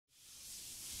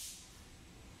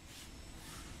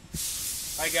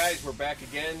guys, we're back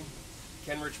again.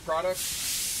 Kenrich Products,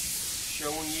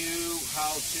 showing you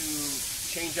how to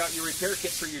change out your repair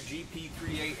kit for your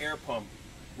GP-3A air pump,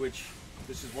 which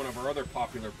this is one of our other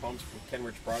popular pumps from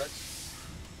Kenrich Products.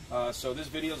 So this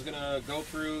video is going to go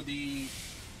through the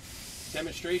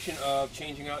demonstration of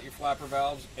changing out your flapper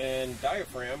valves and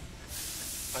diaphragm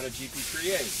on a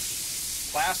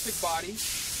GP-3A. Plastic body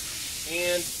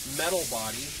and metal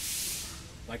body,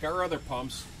 like our other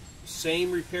pumps.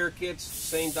 Same repair kits,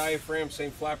 same diaphragm, same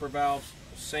flapper valves,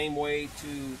 same way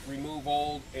to remove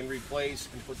old and replace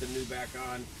and put the new back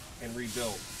on and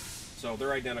rebuild. So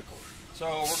they're identical. So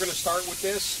we're going to start with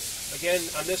this. Again,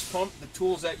 on this pump, the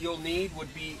tools that you'll need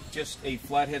would be just a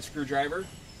flathead screwdriver.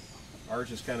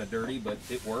 Ours is kind of dirty, but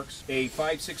it works. A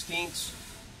 5/16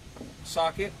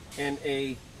 socket and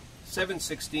a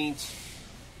 7/16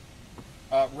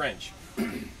 wrench.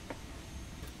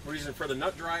 Reason for the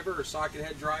nut driver or socket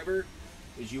head driver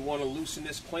is you want to loosen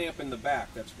this clamp in the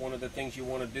back. That's one of the things you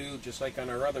want to do, just like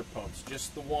on our other pumps.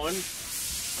 Just the one,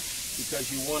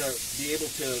 because you want to be able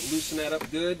to loosen that up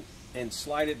good and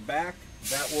slide it back.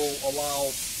 That will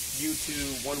allow you to,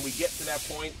 when we get to that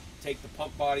point, take the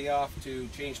pump body off to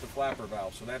change the flapper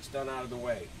valve. So that's done out of the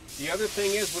way. The other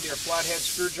thing is with your flathead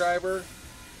screwdriver,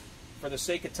 for the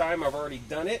sake of time, I've already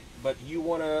done it, but you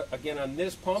want to, again, on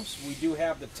this pumps, we do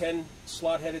have the 10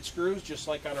 slot-headed screws, just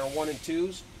like on our 1 and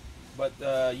 2s, but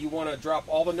you want to drop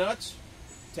all the nuts,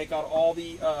 take out all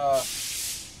the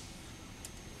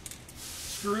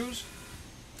screws.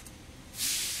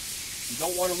 You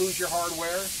don't want to lose your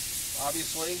hardware,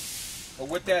 obviously, but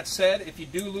with that said, if you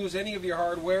do lose any of your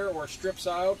hardware or strips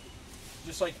out,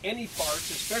 just like any parts,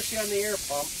 especially on the air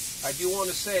pump, I do want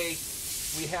to say,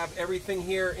 we have everything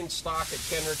here in stock at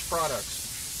Kenrich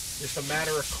Products. Just a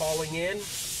matter of calling in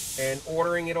and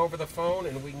ordering it over the phone,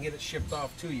 and we can get it shipped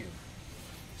off to you.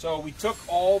 So we took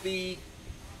all the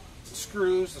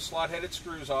screws, the slot-headed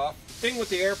screws off. The thing with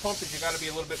the air pump is you got to be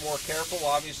a little bit more careful,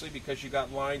 obviously, because you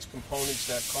got lines, components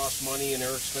that cost money and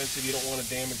are expensive. You don't want to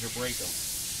damage or break them.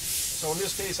 So in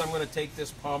this case, I'm going to take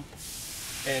this pump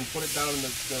and put it down in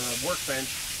the workbench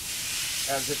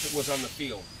as if it was on the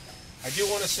field. I do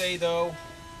want to say, though,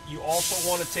 you also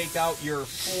want to take out your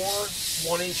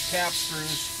 4 1-inch cap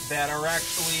screws that are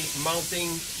actually mounting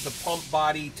the pump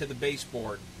body to the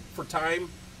baseboard. For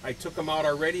time, I took them out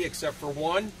already except for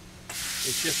one.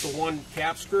 It's just the one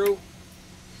cap screw.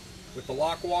 With the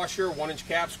lock washer, 1-inch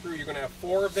cap screw, you're going to have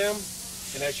 4 of them.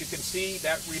 And as you can see,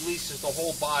 that releases the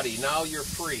whole body. Now you're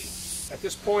free. At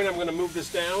this point, I'm going to move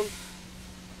this down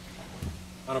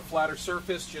on a flatter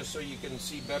surface just so you can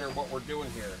see better what we're doing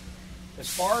here. As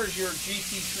far as your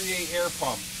GP-3A air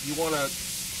pump, you want to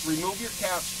remove your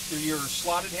caps, your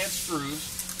slotted head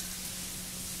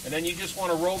screws, and then you just want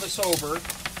to roll this over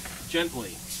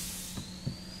gently.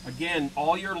 Again,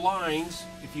 all your lines,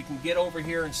 if you can get over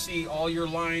here and see, all your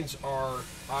lines are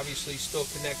obviously still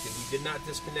connected. We did not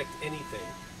disconnect anything.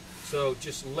 So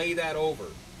just lay that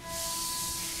over.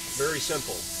 Very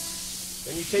simple.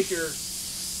 Then you take your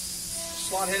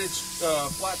slot-headed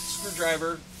flat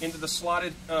screwdriver into the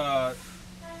slotted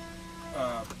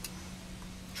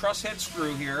truss head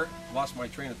screw here. Lost my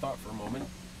train of thought for a moment.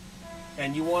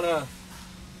 And you want to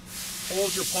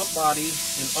hold your pump body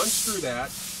and unscrew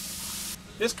that.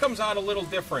 This comes out a little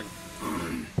different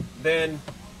than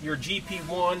your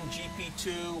GP1,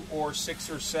 GP2, or 6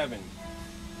 or 7.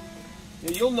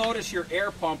 Now, you'll notice your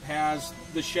air pump has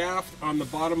the shaft on the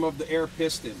bottom of the air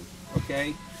piston,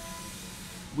 okay?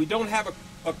 We don't have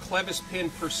a clevis pin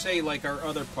per se like our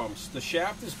other pumps. The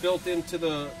shaft is built into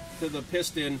the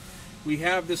piston. We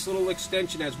have this little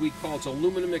extension, as we call it, it's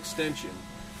aluminum extension.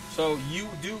 So you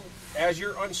do, as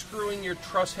you're unscrewing your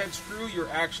truss head screw, you're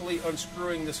actually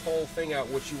unscrewing this whole thing out,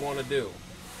 which you want to do.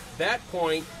 At that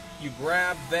point, you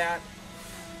grab that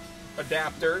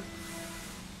adapter.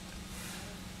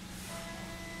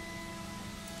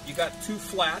 You got 2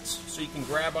 flats, so you can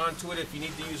grab onto it if you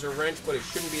need to use a wrench, but it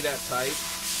shouldn't be that tight.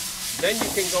 Then you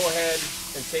can go ahead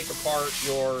and take apart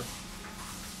your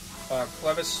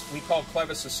clevis, we call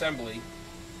clevis assembly.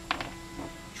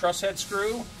 Truss head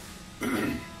screw,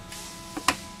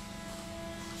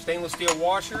 stainless steel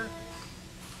washer,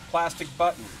 plastic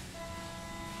button.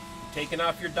 Taking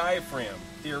off your diaphragm.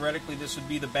 Theoretically, this would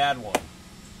be the bad one.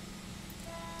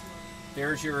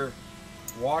 There's your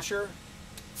washer,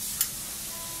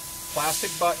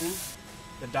 plastic button.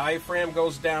 The diaphragm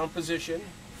goes down position.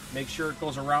 Make sure it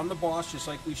goes around the boss, just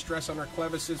like we stress on our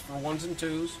clevises for 1s and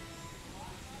 2s.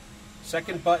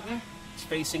 Second button, it's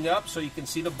facing up so you can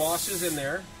see the bosses in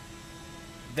there.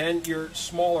 Then your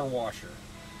smaller washer.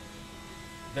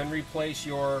 Then replace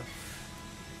your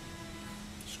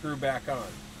screw back on.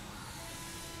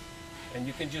 And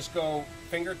you can just go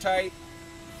finger tight,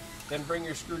 then bring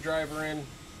your screwdriver in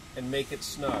and make it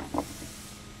snug.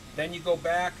 Then you go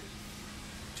back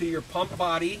to your pump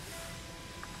body.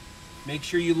 Make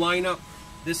sure you line up.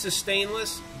 This is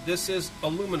stainless, this is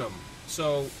aluminum.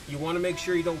 So you want to make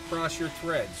sure you don't cross your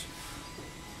threads.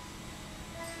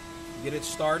 Get it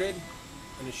started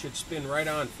and it should spin right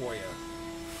on for you.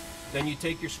 Then you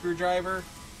take your screwdriver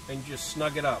and just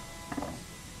snug it up.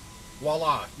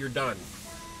 Voila, you're done.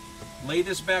 Lay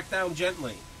this back down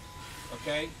gently,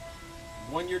 okay?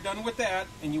 When you're done with that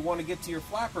and you want to get to your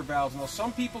flapper valves, now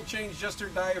some people change just their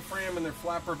diaphragm and their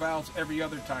flapper valves every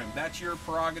other time. That's your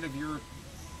prerogative,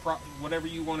 whatever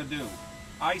you want to do.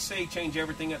 I say change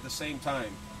everything at the same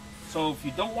time. So if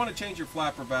you don't want to change your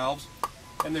flapper valves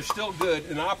and they're still good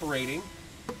and operating,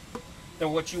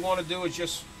 then what you want to do is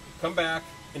just come back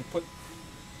and put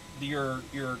your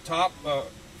top part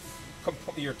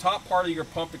of your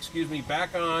pump,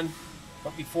 back on.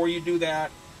 But before you do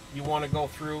that, you want to go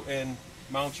through and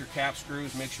mount your cap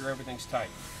screws, make sure everything's tight.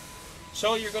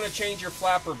 So you're going to change your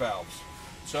flapper valves.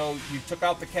 So you took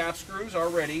out the cap screws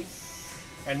already,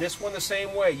 and this one the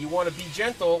same way. You want to be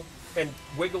gentle and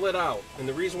wiggle it out. And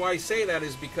the reason why I say that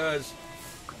is because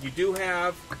you do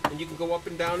have, and you can go up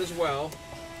and down as well,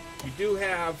 you do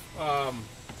have,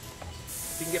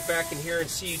 you can get back in here and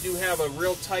see, you do have a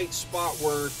real tight spot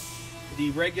where the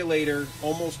regulator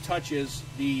almost touches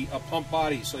the pump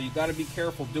body, so you've got to be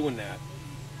careful doing that.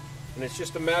 And it's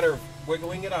just a matter of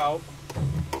wiggling it out,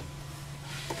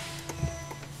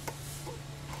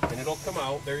 and it'll come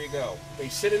out. There you go. They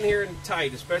sit in here and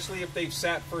tight, especially if they've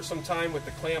sat for some time with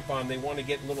the clamp on. They want to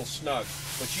get a little snug,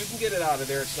 but you can get it out of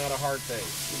there. It's not a hard thing.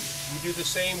 You do the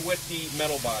same with the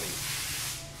metal body.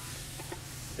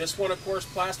 This one, of course,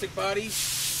 plastic body.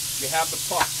 You have the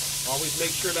puck. Always make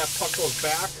sure that puck goes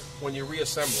back when you're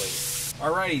reassembling.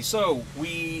 Alrighty, so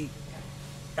we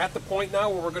at the point now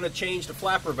where we're going to change the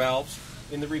flapper valves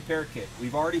in the repair kit.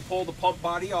 We've already pulled the pump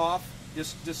body off,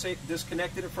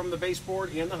 disconnected it from the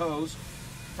baseboard and the hose.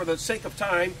 For the sake of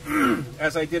time,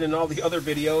 as I did in all the other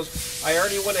videos, I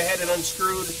already went ahead and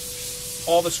unscrewed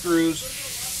all the screws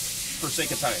for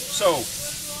sake of time. So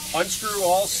unscrew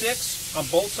all 6 on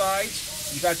both sides.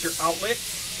 You got your outlet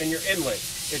and your inlet.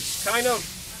 It's kind of,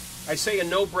 I say, a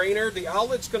no-brainer. The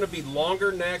outlet's going to be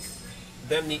longer neck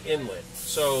than the inlet,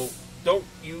 so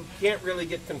you can't really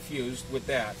get confused with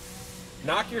that.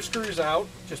 Knock your screws out,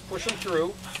 just push them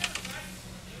through,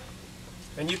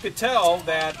 and you could tell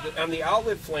that on the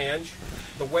outlet flange,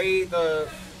 the way the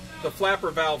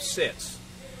flapper valve sits.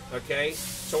 Okay,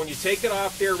 so when you take it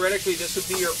off, theoretically, this would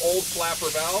be your old flapper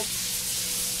valve.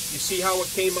 You see how it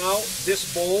came out?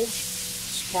 This bulge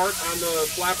part on the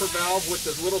flapper valve with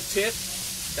the little tip,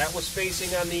 that was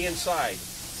facing on the inside.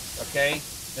 Okay,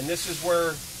 and this is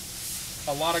where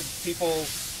a lot of people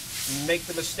make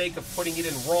the mistake of putting it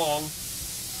in wrong,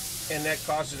 and that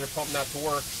causes their pump not to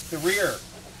work. The rear,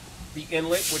 the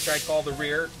inlet, which I call the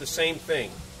rear, the same thing.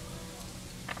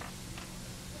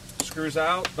 Screws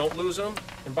out, don't lose them.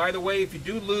 And by the way, if you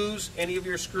do lose any of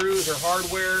your screws or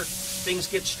hardware, things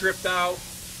get stripped out,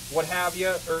 what have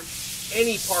you, or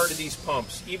any part of these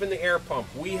pumps, even the air pump,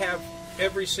 we have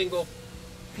every single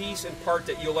piece and part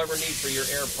that you'll ever need for your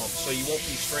air pump, so you won't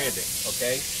be stranded,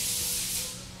 okay?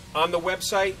 On the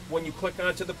website, when you click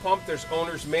onto the pump, there's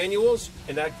owner's manuals,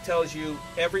 and that tells you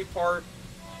every part,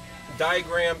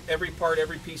 diagram, every part,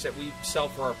 every piece that we sell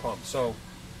for our pump. So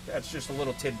that's just a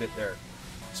little tidbit there.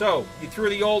 So you threw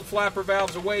the old flapper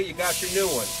valves away, you got your new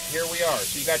one. Here we are.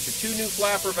 So you got your 2 new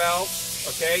flapper valves,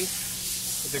 okay?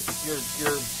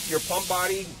 Your pump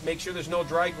body, make sure there's no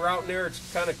dry grout in there,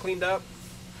 it's kind of cleaned up.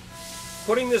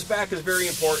 Putting this back is very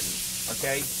important,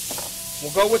 okay?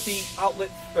 We'll go with the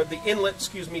outlet, or the inlet,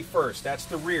 excuse me, first. That's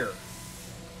the rear.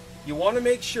 You want to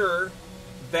make sure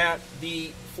that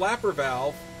the flapper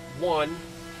valve, one,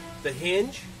 the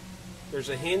hinge, there's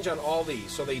a hinge on all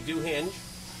these, so they do hinge.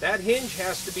 That hinge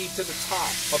has to be to the top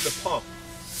of the pump.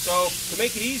 So to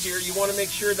make it easier, you want to make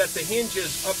sure that the hinge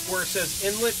is up where it says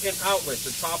inlet and outlet,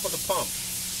 the top of the pump.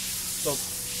 So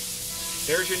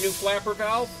there's your new flapper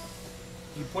valve.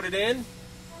 You put it in,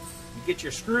 you get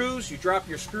your screws, you drop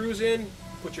your screws in,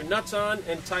 put your nuts on,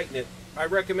 and tighten it. I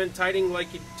recommend tightening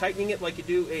it like you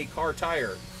do a car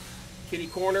tire. Kitty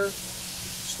corner,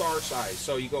 star size.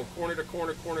 So you go corner to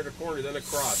corner, corner to corner, then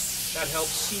across. That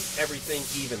helps seat everything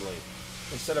evenly.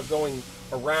 Instead of going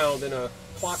around in a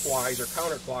clockwise or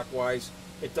counterclockwise,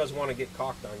 it does want to get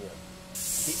cocked on you.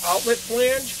 The outlet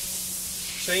flange,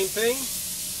 same thing.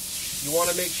 You want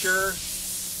to make sure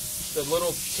the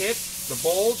little tip, the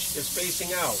bulge, is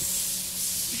facing out.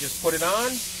 You just put it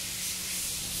on,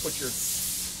 put your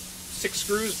 6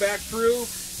 screws back through,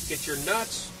 get your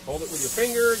nuts, hold it with your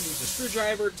finger, use a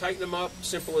screwdriver, tighten them up,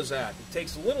 simple as that. It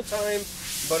takes a little time,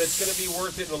 but it's going to be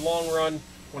worth it in the long run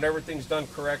when everything's done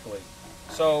correctly.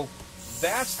 So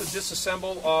that's the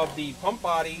disassemble of the pump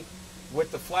body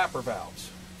with the flapper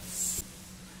valves.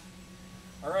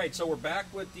 Alright, so we're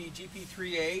back with the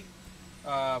GP-3A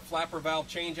flapper valve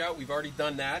change out. We've already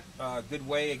done that. Good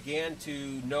way again to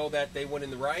know that they went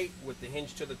in the right with the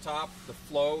hinge to the top. The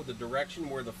flow, the direction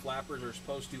where the flappers are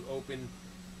supposed to open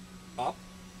up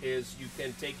is you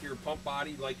can take your pump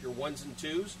body like your 1s and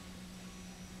 2s,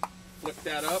 flick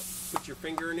that up, put your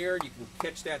finger in there, you can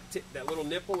catch that little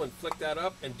nipple and flick that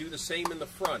up, and do the same in the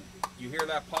front. You hear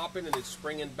that popping and it's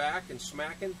springing back and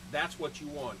smacking, that's what you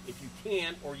want. If you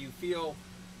can't, or you feel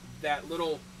that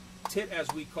little tit,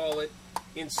 as we call it,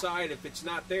 inside, if it's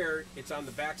not there, it's on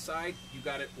the back side, you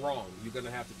got it wrong. You're going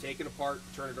to have to take it apart,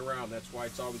 turn it around. That's why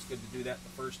it's always good to do that the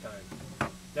first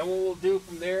time. Then what we'll do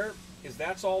from there is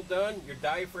that's all done. Your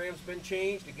diaphragm's been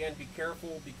changed. Again, be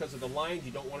careful because of the lines.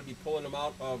 You don't want to be pulling them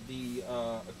out of the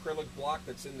acrylic block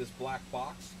that's in this black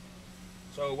box.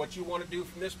 So what you want to do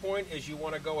from this point is you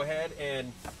want to go ahead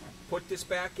and put this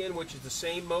back in, which is the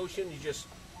same motion. You just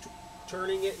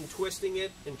turning it and twisting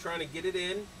it and trying to get it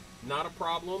in. Not a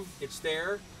problem. It's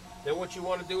there. Then what you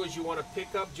want to do is you want to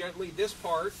pick up gently this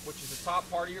part, which is the top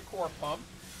part of your core pump.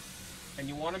 And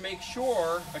you want to make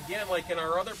sure, again, like in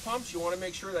our other pumps, you want to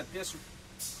make sure that this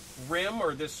rim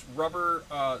or this rubber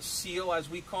seal, as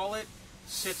we call it,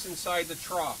 sits inside the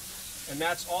trough. And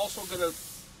that's also going to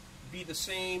be the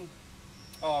same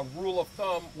rule of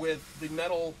thumb with the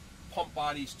metal pump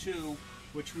bodies too,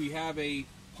 which we have a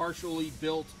partially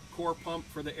built core pump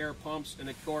for the air pumps, and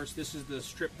of course this is the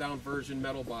stripped down version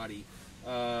metal body.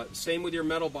 Same with your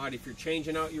metal body. If you're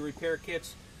changing out your repair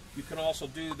kits, you can also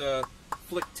do the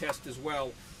flick test as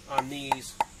well on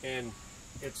these, and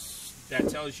that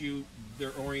tells you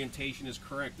their orientation is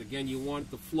correct. Again, you want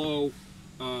the flow.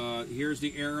 Here's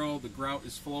the arrow. The grout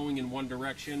is flowing in one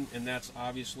direction, and that's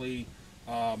obviously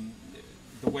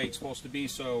the way it's supposed to be.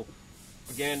 So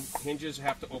again, hinges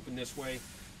have to open this way.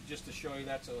 Just to show you,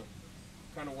 that's a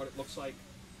kind of what it looks like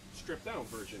stripped down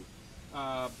version.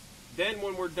 Then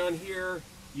when we're done here,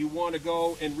 you want to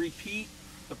go and repeat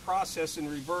the process in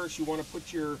reverse. You want to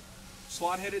put your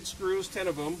slot headed screws, 10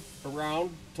 of them, around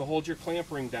to hold your clamp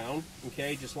ring down.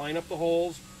 Okay, just line up the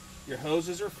holes. Your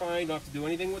hoses are fine, don't have to do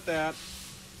anything with that.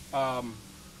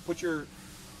 Put your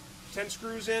 10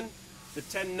 screws in, the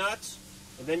 10 nuts,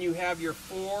 and then you have your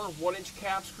 4 1-inch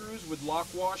cap screws with lock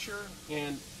washer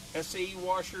and SAE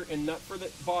washer and nut for the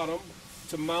bottom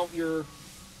to mount your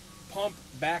pump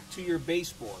back to your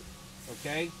baseboard.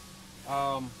 Okay,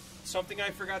 something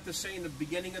I forgot to say in the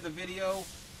beginning of the video,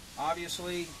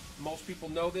 obviously most people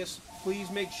know this, please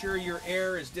make sure your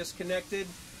air is disconnected.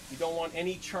 You don't want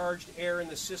any charged air in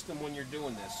the system when you're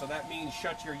doing this. So that means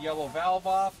shut your yellow valve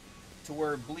off to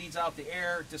where it bleeds out the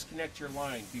air, disconnect your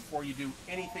line before you do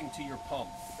anything to your pump.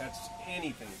 That's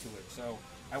anything to it. So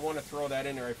I want to throw that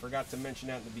in there. I forgot to mention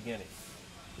that in the beginning.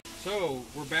 So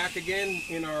we're back again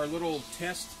in our little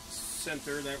test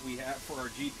center that we have for our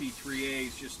GP-3A.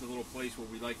 It's just a little place where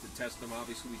we like to test them.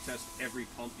 Obviously we test every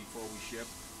pump before we ship.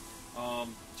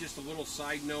 Just a little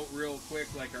side note real quick,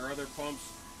 like our other pumps,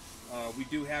 we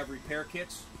do have repair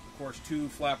kits. Of course, 2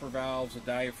 flapper valves, a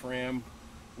diaphragm.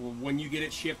 When you get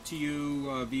it shipped to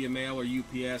you via mail or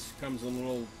UPS, it comes in a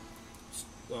little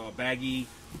baggie,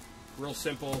 real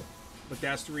simple. But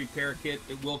that's the repair kit.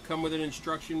 It will come with an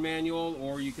instruction manual,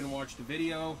 or you can watch the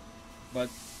video. But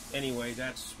anyway,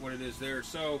 that's what it is there.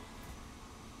 So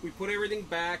we put everything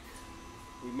back,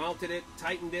 we mounted it,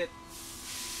 tightened it.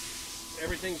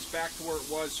 Everything's back to where it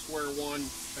was, square one.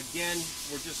 Again,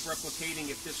 we're just replicating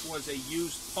if this was a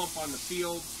used pump on the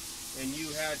field and you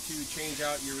had to change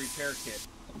out your repair kit.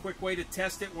 A quick way to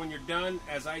test it when you're done,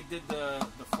 as I did the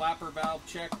flapper valve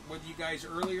check with you guys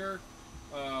earlier,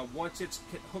 once it's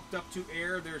hooked up to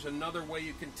air, there's another way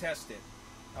you can test it.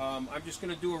 I'm just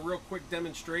going to do a real quick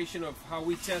demonstration of how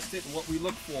we test it and what we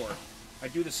look for. I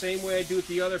do the same way I do with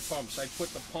the other pumps. I put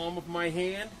the palm of my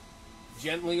hand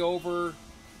gently over,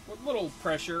 with little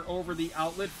pressure, over the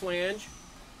outlet flange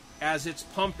as it's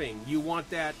pumping. You want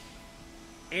that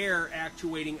air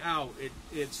actuating out.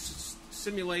 It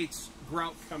simulates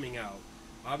grout coming out.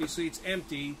 Obviously it's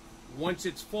empty. Once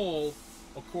it's full,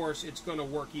 of course, it's going to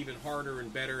work even harder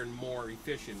and better and more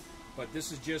efficient. But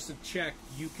this is just a check.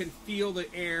 You can feel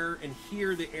the air and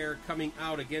hear the air coming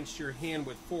out against your hand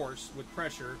with force, with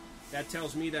pressure. That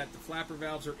tells me that the flapper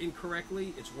valves are in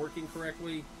correctly, it's working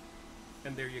correctly,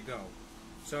 and there you go.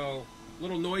 So, a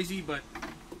little noisy, but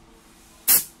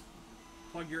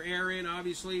plenty plug your air in,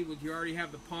 obviously, you already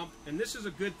have the pump. And this is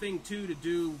a good thing, too, to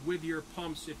do with your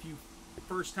pumps if you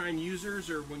first-time users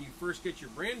or when you first get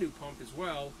your brand new pump as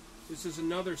well. This is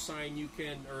another sign you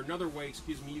can, or another way,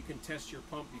 excuse me, you can test your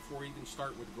pump before you even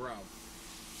start with grout.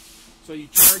 So you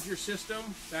charge your system,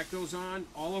 that goes on.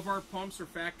 All of our pumps are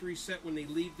factory set when they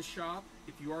leave the shop.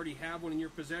 If you already have one in your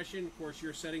possession, of course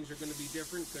your settings are going to be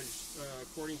different because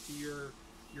according to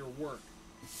your work.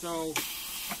 So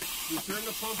you turn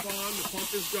the pump on, the pump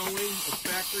is going, it's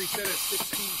factory set at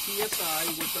 60 PSI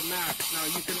with the max. Now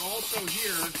you can also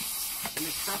hear, and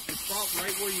it's about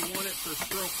right where you want it for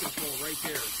stroke control, right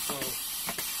there. So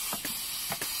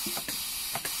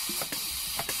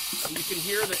and you can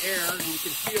hear the air and you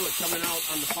can feel it coming out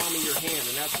on the palm of your hand,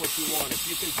 and that's what you want. If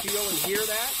you can feel and hear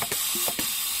that,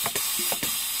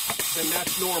 then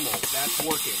that's normal, that's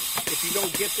working. If you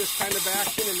don't get this kind of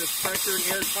action and this pressure and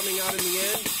air coming out in the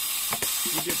end,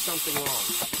 you did something wrong.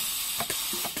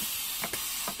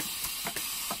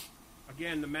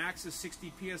 Again, the max is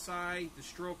 60 PSI, the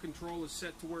stroke control is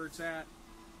set to where it's at,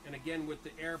 and again with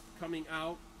the air coming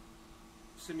out,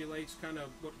 simulates kind of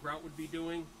what grout would be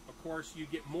doing. Of course, you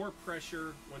get more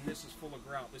pressure when this is full of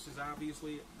grout. This is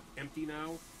obviously empty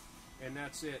now, and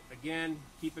that's it. Again,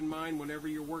 keep in mind whenever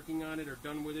you're working on it or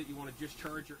done with it, you want to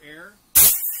discharge your air,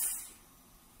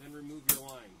 then remove your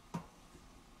line.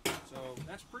 So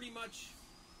that's pretty much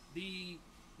the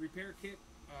repair kit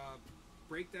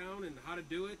breakdown and how to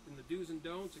do it and the do's and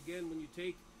don'ts. Again, when you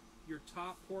take your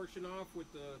top portion off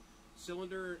with the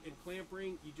cylinder and clamp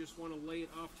ring, you just want to lay it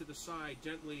off to the side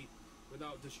gently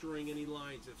without destroying any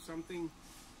lines. If something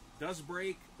does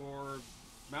break or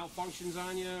malfunctions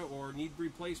on you or need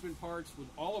replacement parts, with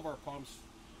all of our pumps,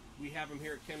 we have them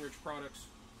here at Kenrich Products.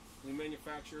 We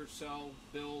manufacture, sell,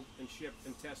 build, and ship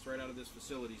and test right out of this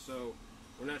facility. So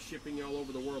we're not shipping you all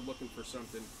over the world looking for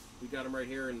something. We got them right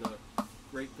here in the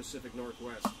great Pacific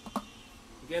Northwest.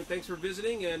 Again, thanks for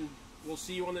visiting, and we'll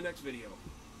see you on the next video.